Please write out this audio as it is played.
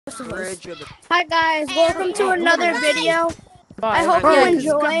Hi guys, welcome to another video. I hope you Yeah,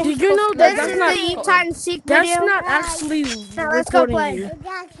 enjoy. did you know This that is the Yeeps hide and seek that's video. not actually Now let's go recording play. you?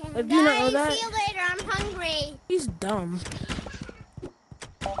 Do you not know that? See you later. I'm hungry. He's dumb.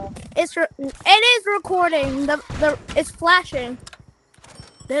 It is recording. It's flashing.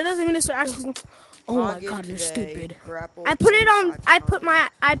 That doesn't mean it's actually. Oh my god, you're stupid. I put my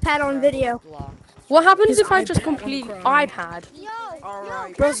iPad on video. What happens if I just complete iPad?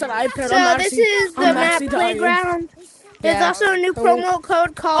 Bro said iPad. So this is the map dying. playground. There's Yeah. also a new promo code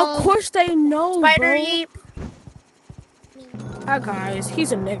Of called course they know, Spider bro. Yeep. Ah, guys,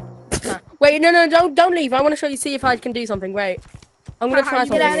 he's a nigga. Wait, no, don't leave. I want to show you, see if I can do something. Wait, I'm gonna try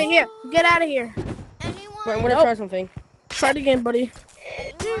something. Get out of here. Get out of here. Wait, I'm gonna try something. Try it again, buddy.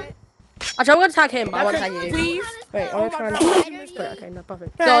 Actually, I'm gonna tag him, but I won't tag you. Please. Wait, I'm gonna try and okay, no,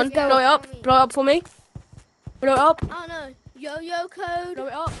 perfect. Go on, blow it up. Blow it up for me. Blow it up. Oh no. Yo-yo code. Blow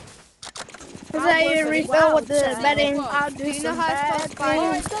it up. Is that your refill with the bedding? Do you know how to spell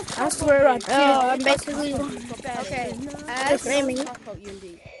spider? I swear I Oh, can't. I'm basically Okay. just naming it.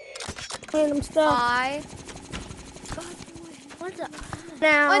 Random stuff. I. What's up?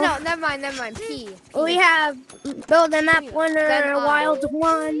 Now, Oh no, never mind. P. we have build a map winner, Then I. wild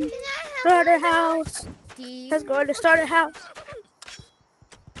one, starter house. D. Let's go to starter house.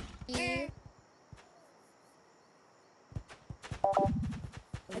 E.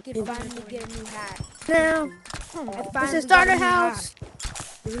 I can finally get a new hat. Now, this is starter house.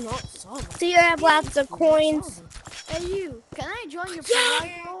 See, you have lots of coins. Hey you, can I join your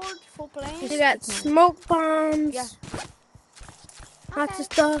board for playing? You got smoke bombs. Yeah. Lots of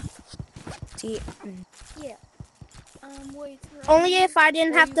stuff. See, Yeah. wait. Only if I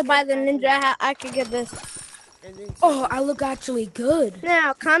didn't have to buy the ninja hat, I could get this. Oh, I look actually good.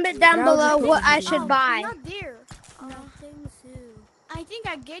 Now, comment down below what I should buy. Not there. Nothing to. I think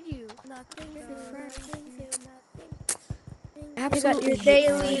I get you. Nothing You got your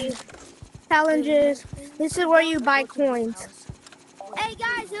daily challenges. This is where you buy coins. Hey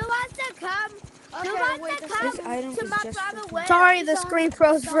guys, who wants to come? Who wants to come to my private wedding? Sorry, the screen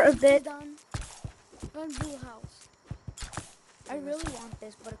froze for a bit. Run blue house. I really want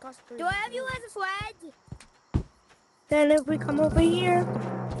this, but it costs 3. Do I have you as a friend? Then if we come over here,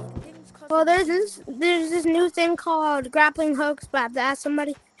 well, there's this new thing called grappling hooks, but I have to ask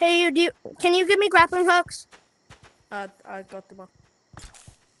somebody. Hey, can you give me grappling hooks? I got them up.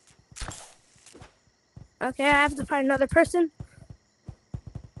 Okay, I have to find another person.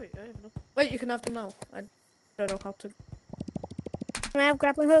 Wait, you can have them now. I don't know how to. Can I have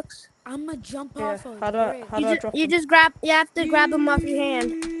grappling hooks? I'm gonna jump Yeah. off of How do I drop You them? just grab. You have to grab them off your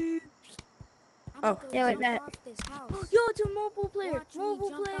hand. Oh. Yeah, like that. Yo, it's a mobile player. Watch me Mobile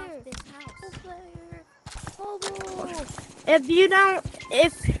jump player. off this house. Mobile. If you don't,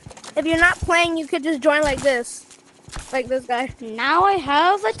 if you're not playing, you could just join like this guy. Now I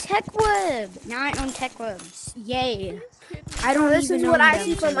have a tech web. Now I own tech webs. Yay. I don't This even is own what I them.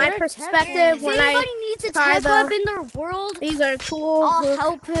 see from my perspective If when I anybody needs a try tech web in their world, These are cool. I'll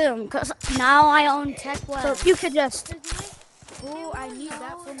help him. Because now I own tech So web. you could just Oh, I need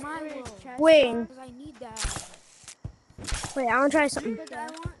that for my world. win. Because I need that. Wait, I want to try something.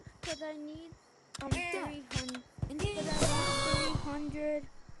 Because I need 300. Because I want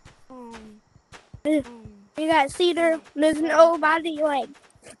 300. You got Cedar. There's nobody like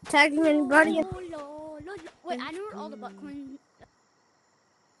tagging anybody. Wait, I know where all the butt coins.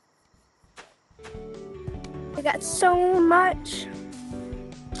 You got so much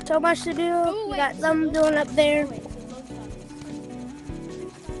to do. You got them doing up there.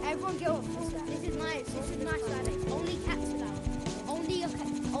 Everyone get off. This is my side. Only cats allowed.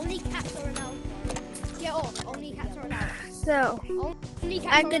 Only cats are allowed. Get off. Only cats are allowed. So Only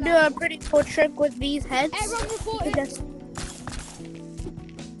cats I are could do allowed. a pretty cool trick with these heads. Everyone You report could it. just.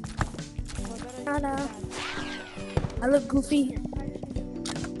 Ta-da. I look goofy.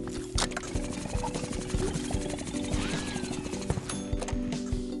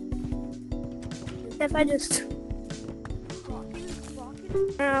 If I just.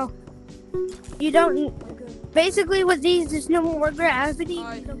 No. You don't. Basically, with these, there's no more gravity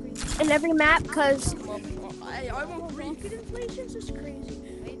in every map because. I want free. Rocket inflation's just crazy.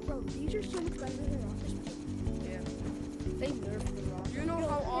 Wait, bro, these are so much better than rockets. They nerfed the rocket. You know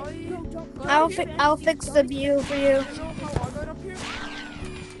how I'll fix the view for you. You know how I got up here?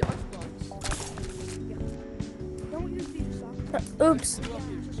 The Xbox. Don't use these socks. Oops.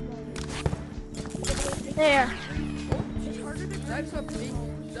 There. That's a big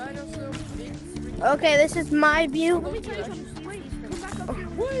dinosaur. Big. Okay, this is my view. Let me tell you something. Wait, come back up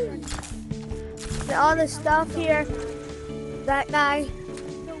here. All this stuff here. That guy.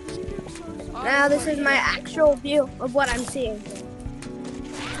 Now this is my actual view of what I'm seeing.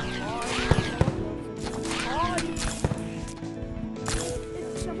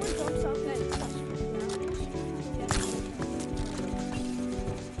 If someone jumps off that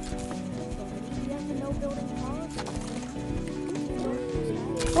you have the no building policy.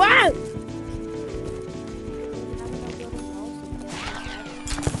 Wow!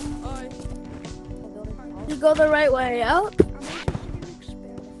 You go the right way up.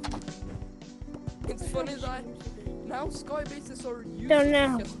 It's funny that now Skybases are used Don't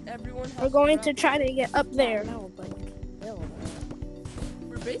know. because everyone has We're going a to try to get up there.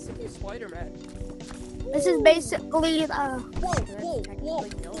 We're basically Spider-Man. This is basically the Whoa.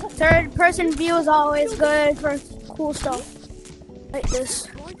 third person view is always good for cool stuff like this.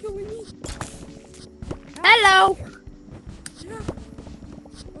 Why killing me? Hello!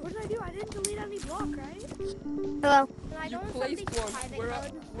 What did I do? I didn't delete any block, right? Hello. Can I You go on placed somebody's one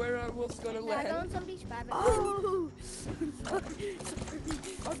private where I was gonna Can I go land. on somebody's private Oh!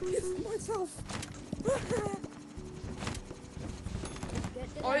 I believe myself.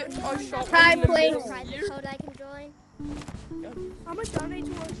 I shot Hi, one in the please. middle private here. code I can join? How much donate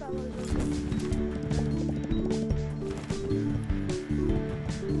towards that was?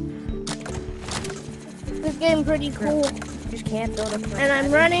 This game pretty cool. Just can't build a front. And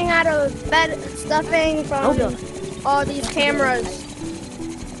I'm running out of bed stuffing from all these cameras.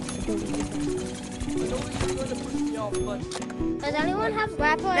 I know this is gonna push me off, but Does anyone have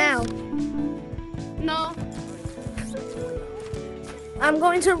grapplers? Now, No. I'm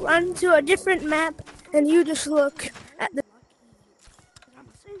going to run to a different map and you just look at the...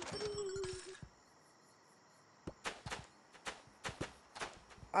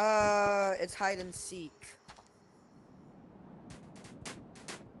 It's hide and seek.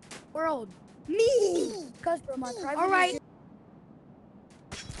 World. Me! Because bro, my private. Alright,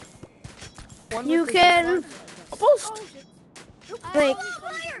 one you with the- can post. Like,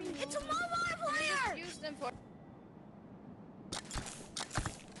 It's a mobile player! Use them for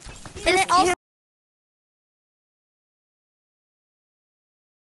and it also...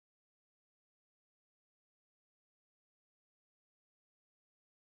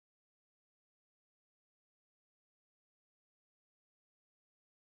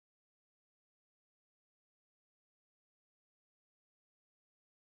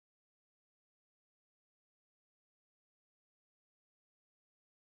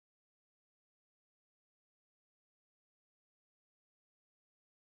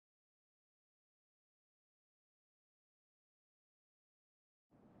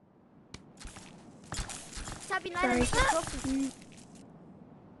 Happy night.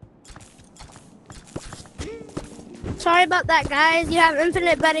 Sorry about that, guys. You have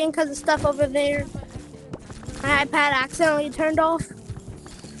infinite betting because of stuff over there. My iPad accidentally turned off.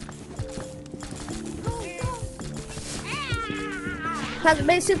 That's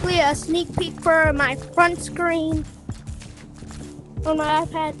basically a sneak peek for my front screen on my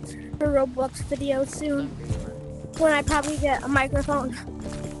iPad for Roblox video soon. When I probably get a microphone.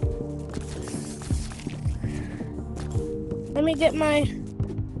 Let me get my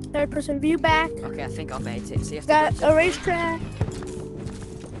third person view back. Okay, I think I made it. See if Got a racetrack.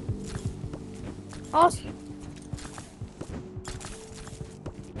 Also,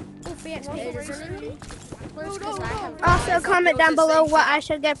 also comment down below what I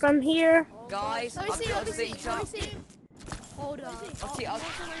should get from here. Guys, I've got a thing shot. Hold on. I've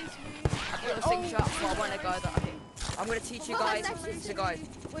got a thing shot, so I want to go that I think. I'm going to teach you guys. So guys,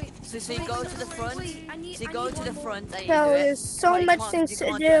 so you go to the front. So you go to the front and you So do it. there's so You much can't- things you to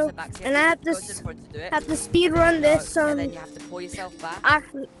can't do, press the back, so you and I have go to to the front to do it. have to speed run this. And then you have to pull yourself back. I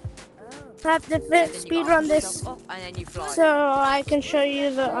have to And then you speed gotta run pull this yourself up, and then you fly. so I can show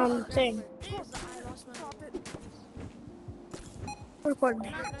you the thing. Record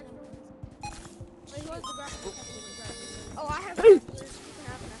me. Oh, I have.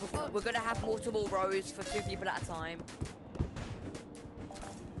 We're gonna have multiple rows for 2 people at a time.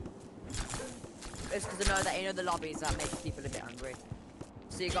 It's because I know that in the lobbies that makes people a bit angry.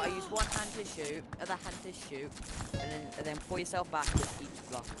 So you gotta use one hand to shoot, other hand to shoot, and then pull yourself back with each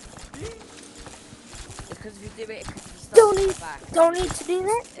block. It's because if you do it, because you start back, Don't need to do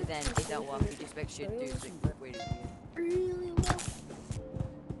that. and then it don't work. You just make sure to do something really weird.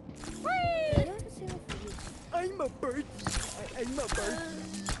 I'm a birdie. I'm a birdie.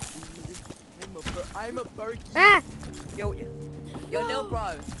 I'm a birdie. Ah, Yo, Lil Bro.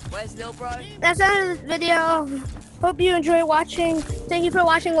 Where's Lil Bro? that's the end of this video. Hope you enjoy watching. Thank you for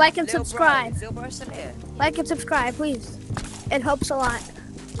watching. Like and Lil subscribe. Bro. Lil Bro's still here. Like and subscribe, please. It helps a lot.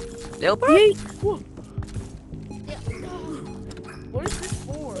 Lil Bro? Yeet. What is this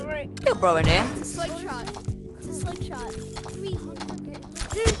for? You're bro in here. It's a slingshot. It's a slingshot. 300